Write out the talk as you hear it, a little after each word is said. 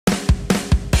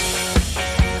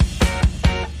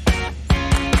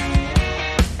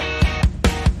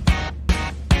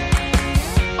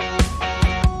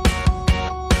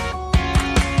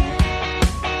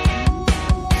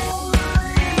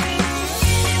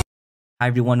Hi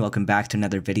everyone, welcome back to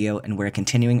another video, and we're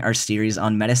continuing our series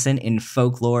on medicine in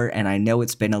folklore, and I know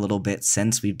it's been a little bit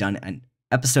since we've done an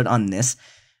episode on this,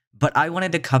 but I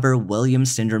wanted to cover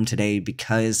Williams syndrome today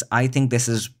because I think this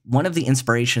is one of the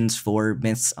inspirations for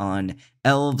myths on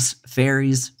elves,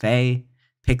 fairies, fae,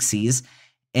 pixies,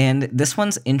 and this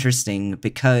one's interesting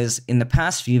because in the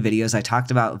past few videos I talked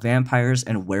about vampires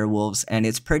and werewolves, and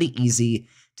it's pretty easy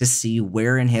to see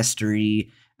where in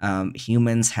history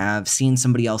humans have seen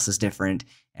somebody else as different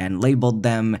and labeled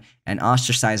them and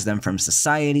ostracized them from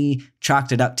society,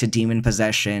 chalked it up to demon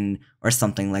possession or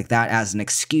something like that as an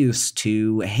excuse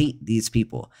to hate these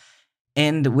people.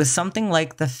 And with something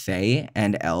like the Fae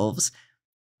and Elves,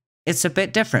 it's a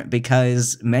bit different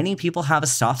because many people have a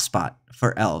soft spot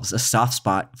for elves, a soft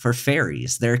spot for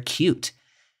fairies. They're cute.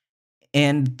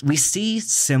 And we see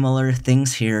similar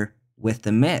things here with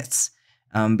the myths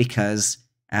because,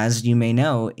 as you may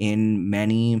know, in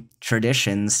many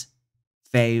traditions,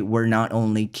 Fae were not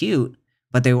only cute,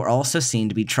 but they were also seen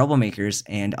to be troublemakers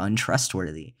and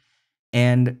untrustworthy.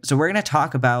 And so we're going to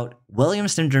talk about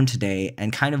Williams syndrome today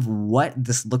and kind of what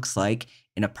this looks like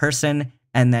in a person,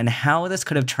 and then how this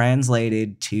could have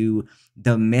translated to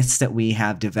the myths that we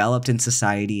have developed in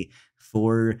society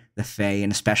for the Fae,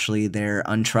 and especially their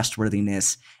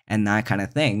untrustworthiness and that kind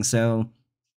of thing. So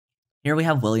here we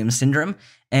have Williams syndrome,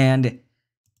 and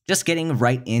just getting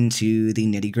right into the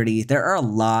nitty-gritty, there are a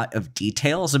lot of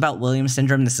details about Williams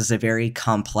syndrome. This is a very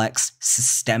complex,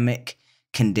 systemic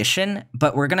condition,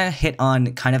 but we're going to hit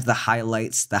on kind of the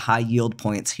highlights, the high-yield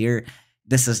points here.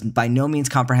 This is by no means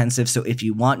comprehensive, so if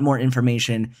you want more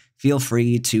information, feel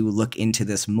free to look into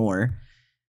this more.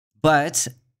 But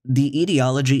the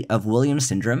etiology of Williams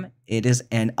syndrome, it is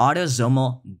an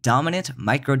autosomal dominant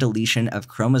microdeletion of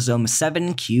chromosome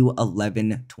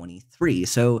 7q11.23.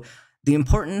 So the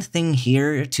important thing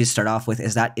here to start off with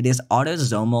is that it is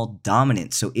autosomal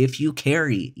dominant. So if you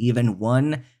carry even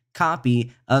one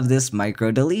copy of this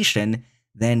microdeletion,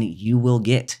 then you will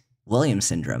get Williams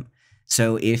syndrome.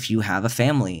 So if you have a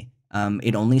family,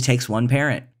 it only takes one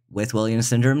parent with Williams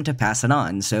syndrome to pass it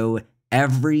on. So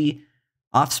every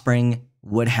offspring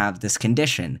would have this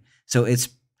condition. So it's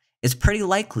pretty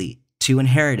likely to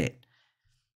inherit it.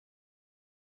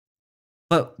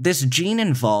 But this gene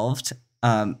involved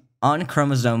on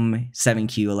chromosome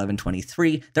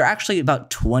 7q11.23, there are actually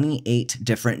about 28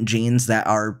 different genes that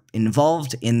are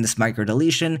involved in this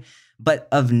microdeletion, but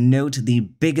of note, the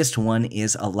biggest one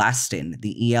is elastin,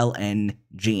 the ELN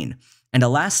gene. And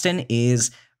elastin is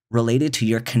related to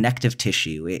your connective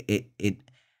tissue. It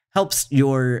helps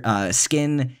your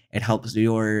skin, it helps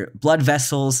your blood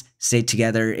vessels stay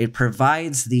together, it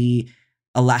provides the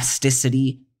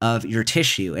elasticity of your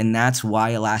tissue, and that's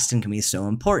why elastin can be so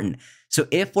important. So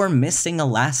if we're missing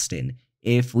elastin,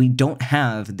 if we don't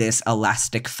have this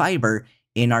elastic fiber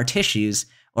in our tissues,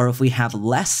 or if we have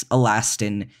less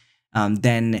elastin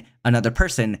than another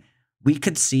person, we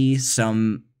could see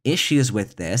some issues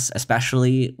with this,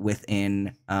 especially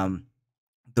within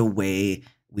the way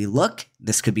we look.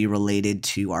 This could be related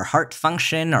to our heart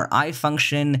function, our eye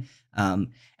function.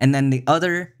 And then the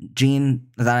other gene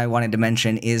that I wanted to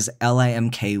mention is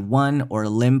LIMK1 or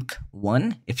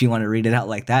LIMK1, if you want to read it out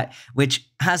like that, which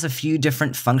has a few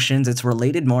different functions. It's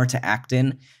related more to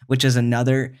actin, which is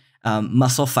another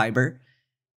muscle fiber,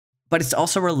 but it's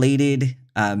also related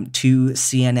to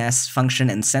CNS function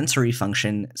and sensory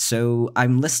function. So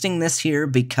I'm listing this here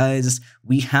because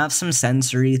we have some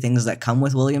sensory things that come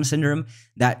with Williams syndrome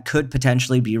that could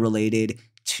potentially be related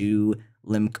to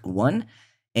LIMK1.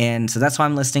 And so that's why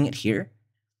I'm listing it here.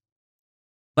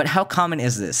 But how common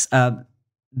is this?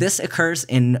 This occurs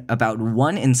in about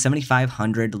 1 in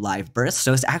 7,500 live births.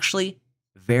 So it's actually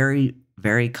very,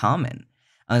 very common,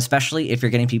 especially if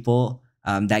you're getting people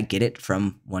that get it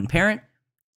from one parent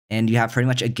and you have pretty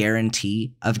much a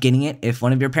guarantee of getting it. If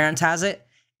one of your parents has it,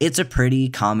 it's a pretty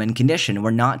common condition.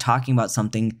 We're not talking about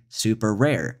something super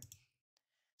rare.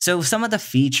 So some of the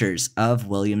features of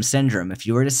Williams syndrome, if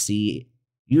you were to see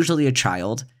usually a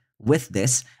child with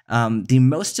this, the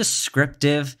most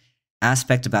descriptive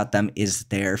aspect about them is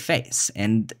their face.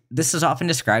 And this is often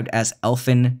described as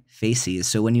elfin faces.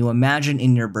 So when you imagine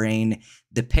in your brain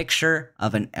the picture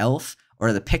of an elf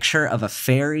or the picture of a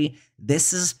fairy,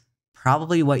 this is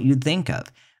probably what you'd think of.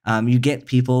 You get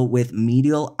people with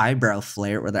medial eyebrow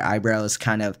flare, where their eyebrows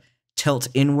kind of tilt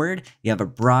inward. You have a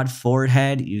broad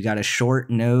forehead, you got a short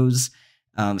nose,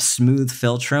 smooth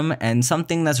philtrum, and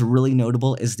something that's really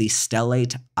notable is the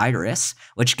stellate iris,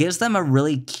 which gives them a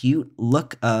really cute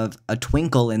look of a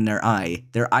twinkle in their eye.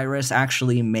 Their iris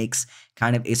actually makes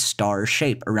kind of a star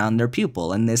shape around their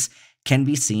pupil, and this can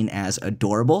be seen as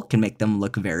adorable, can make them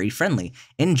look very friendly.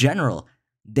 In general,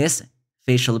 this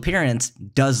facial appearance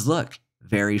does look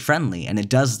very friendly, and it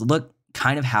does look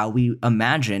kind of how we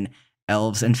imagine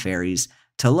elves and fairies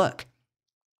to look.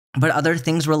 But other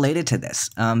things related to this,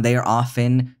 they are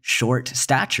often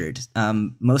short-statured.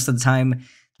 Most of the time,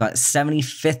 about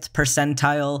 75th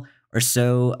percentile or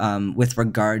so with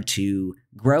regard to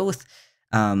growth.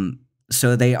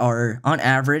 So they are, on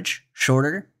average,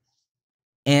 shorter.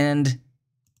 And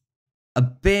a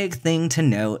big thing to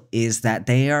note is that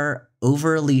they are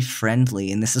overly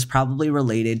friendly, and this is probably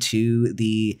related to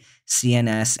the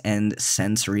CNS and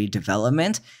sensory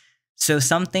development. So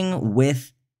something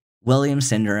with Williams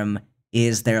syndrome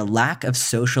is their lack of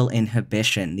social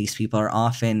inhibition. These people are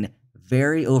often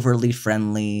very overly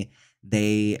friendly.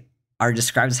 They are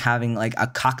described as having like a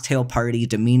cocktail party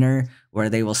demeanor where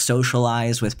they will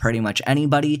socialize with pretty much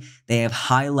anybody. They have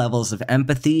high levels of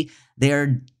empathy. They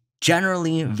are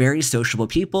generally very sociable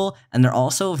people, and they're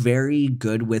also very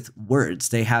good with words.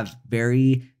 They have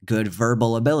very good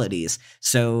verbal abilities.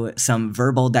 So some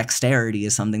verbal dexterity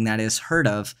is something that is heard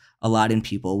of a lot in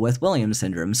people with Williams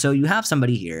syndrome. So you have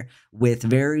somebody here with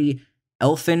very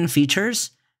elfin features,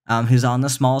 who's on the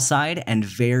small side and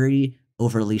very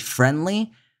overly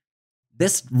friendly.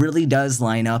 This really does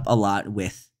line up a lot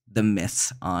with the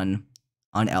myths on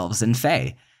elves and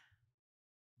fae.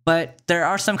 But there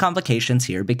are some complications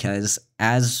here because,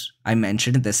 as I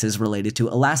mentioned, this is related to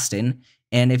elastin.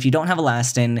 And if you don't have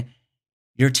elastin,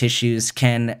 your tissues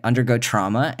can undergo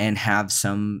trauma and have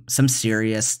some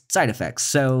serious side effects.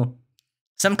 So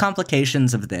some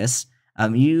complications of this,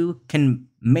 you can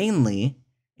mainly,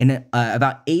 in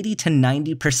about 80 to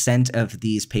 90% of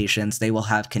these patients, they will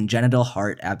have congenital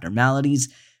heart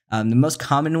abnormalities. The most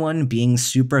common one being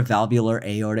supravalvular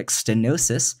aortic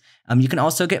stenosis. You can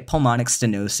also get pulmonic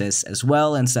stenosis as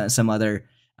well, and some other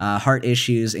heart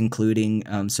issues, including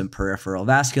some peripheral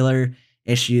vascular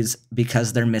issues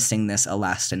because they're missing this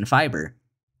elastin fiber.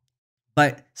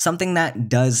 But something that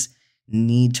does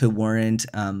need to warrant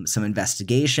some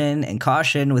investigation and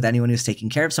caution with anyone who's taking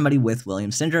care of somebody with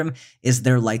Williams syndrome is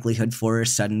their likelihood for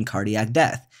sudden cardiac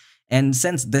death. And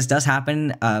since this does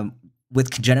happen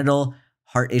with congenital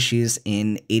heart issues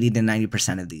in 80 to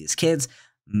 90% of these kids,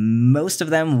 most of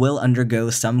them will undergo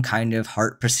some kind of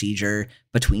heart procedure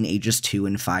between ages 2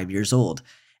 and 5 years old.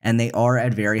 And they are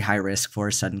at very high risk for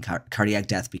sudden cardiac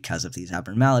death because of these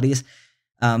abnormalities.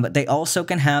 But they also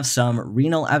can have some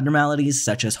renal abnormalities,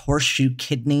 such as horseshoe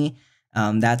kidney.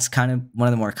 That's kind of one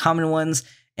of the more common ones.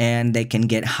 And they can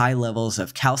get high levels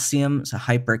of calcium, so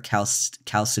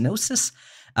hypercalcinosis.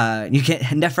 You get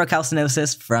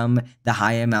nephrocalcinosis from the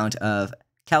high amount of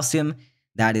calcium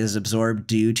that is absorbed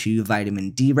due to vitamin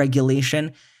D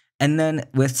regulation. And then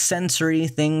with sensory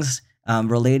things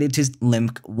related to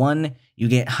LIMC1, you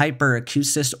get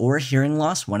hyperacusis or hearing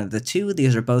loss, one of the two.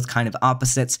 These are both kind of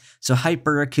opposites. So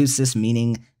hyperacusis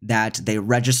meaning that they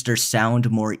register sound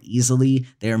more easily.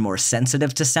 They are more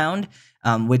sensitive to sound,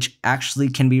 which actually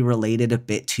can be related a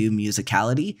bit to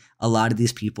musicality. A lot of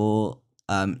these people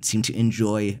seem to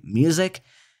enjoy music,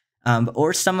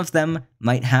 or some of them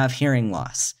might have hearing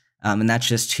loss. And that's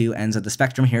just two ends of the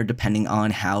spectrum here, depending on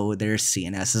how their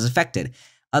CNS is affected.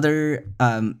 Other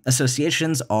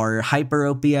associations are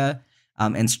hyperopia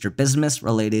and strabismus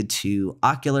related to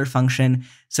ocular function.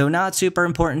 So not super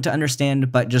important to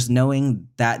understand, but just knowing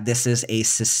that this is a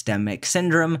systemic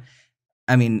syndrome.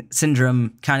 I mean,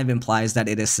 syndrome kind of implies that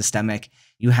it is systemic.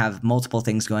 You have multiple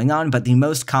things going on, but the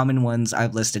most common ones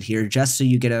I've listed here just so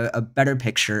you get a better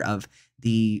picture of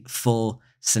the full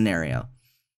scenario.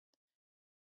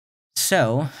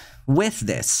 So, with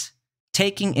this,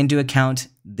 taking into account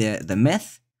the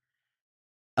myth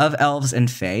of elves and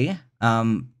fae,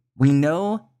 we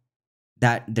know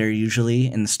that they're usually,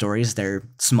 in the stories, they're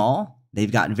small,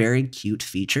 they've got very cute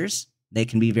features, they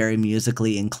can be very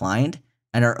musically inclined,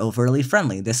 and are overly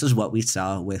friendly. This is what we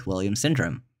saw with Williams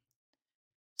syndrome.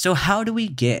 So how do we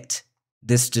get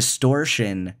this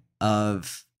distortion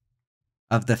of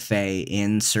the fae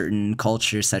in certain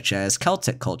cultures, such as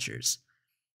Celtic cultures?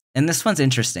 And this one's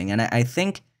interesting, and I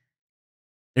think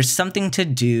there's something to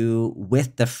do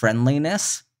with the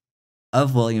friendliness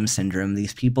of Williams syndrome.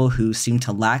 These people who seem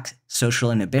to lack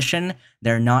social inhibition,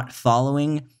 they're not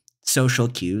following social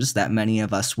cues that many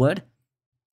of us would.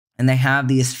 And they have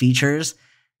these features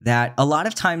that a lot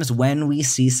of times when we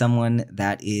see someone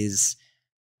that is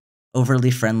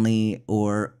overly friendly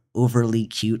or overly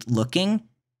cute looking,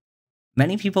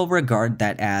 many people regard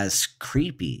that as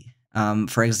creepy.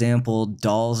 For example,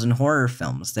 dolls in horror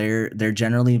films. They're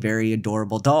generally very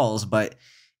adorable dolls, but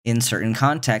in certain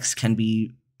contexts can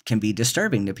be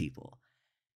disturbing to people.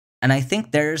 And I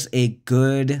think there's a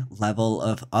good level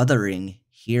of othering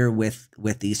here with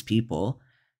these people,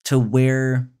 to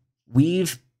where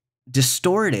we've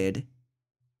distorted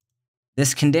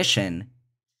this condition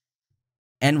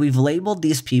and we've labeled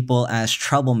these people as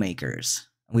troublemakers.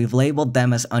 We've labeled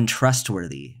them as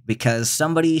untrustworthy, because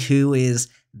somebody who is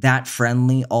that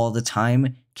friendly all the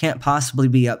time can't possibly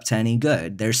be up to any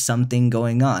good. There's something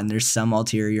going on. There's some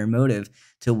ulterior motive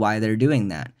to why they're doing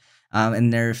that.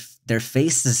 And their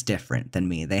face is different than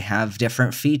me. They have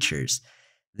different features.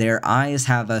 Their eyes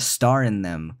have a star in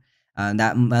them.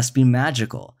 That must be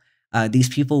magical. These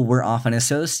people were often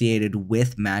associated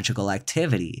with magical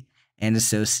activity and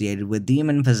associated with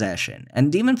demon possession.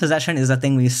 And demon possession is a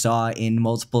thing we saw in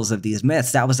multiples of these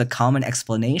myths. That was a common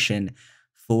explanation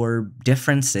for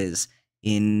differences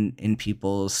in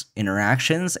people's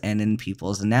interactions and in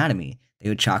people's anatomy. They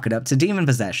would chalk it up to demon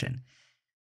possession.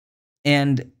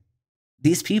 And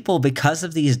these people, because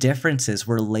of these differences,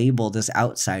 were labeled as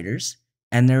outsiders,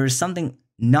 and there was something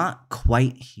not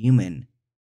quite human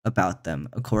about them,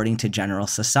 according to general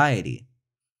society.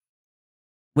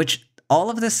 Which, all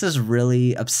of this is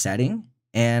really upsetting,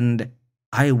 and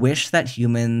I wish that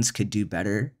humans could do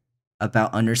better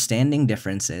about understanding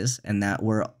differences, and that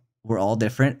we're all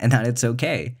different, and that it's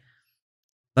okay.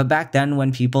 But back then,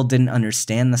 when people didn't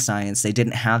understand the science, they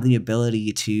didn't have the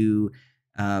ability to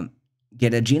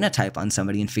get a genotype on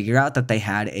somebody and figure out that they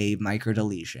had a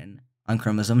microdeletion on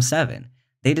chromosome 7.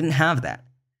 They didn't have that.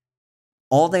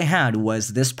 All they had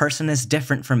was, this person is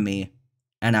different from me,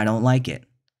 and I don't like it.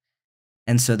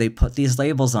 And so they put these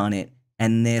labels on it,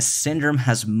 and this syndrome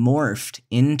has morphed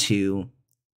into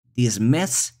these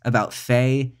myths about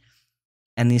Fae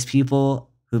and these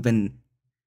people who've been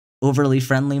overly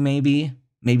friendly, maybe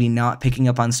not picking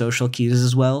up on social cues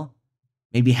as well,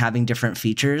 maybe having different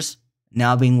features,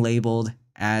 now being labeled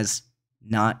as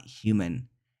not human.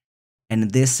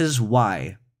 And this is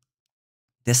why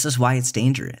it's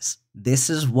dangerous. This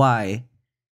is why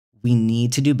we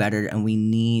need to do better, and we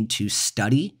need to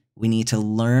study. We need to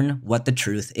learn what the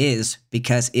truth is,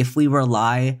 because if we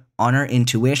rely on our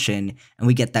intuition and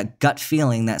we get that gut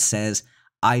feeling that says,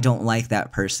 I don't like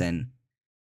that person,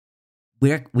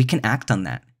 we can act on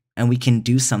that, and we can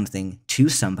do something to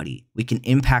somebody. We can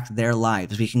impact their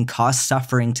lives. We can cause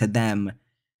suffering to them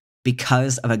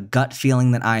because of a gut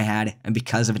feeling that I had and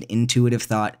because of an intuitive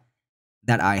thought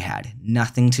that I had.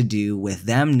 Nothing to do with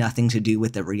them, nothing to do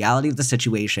with the reality of the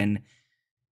situation.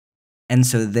 And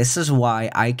so this is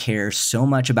why I care so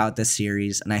much about this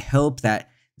series, and I hope that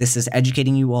this is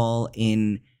educating you all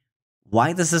in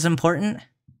why this is important.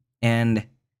 And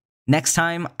next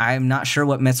time, I'm not sure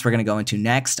what myths we're going to go into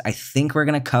next. I think we're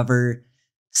going to cover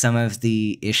some of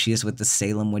the issues with the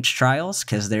Salem witch trials,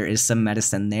 because there is some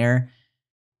medicine there.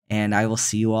 And I will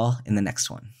see you all in the next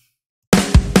one.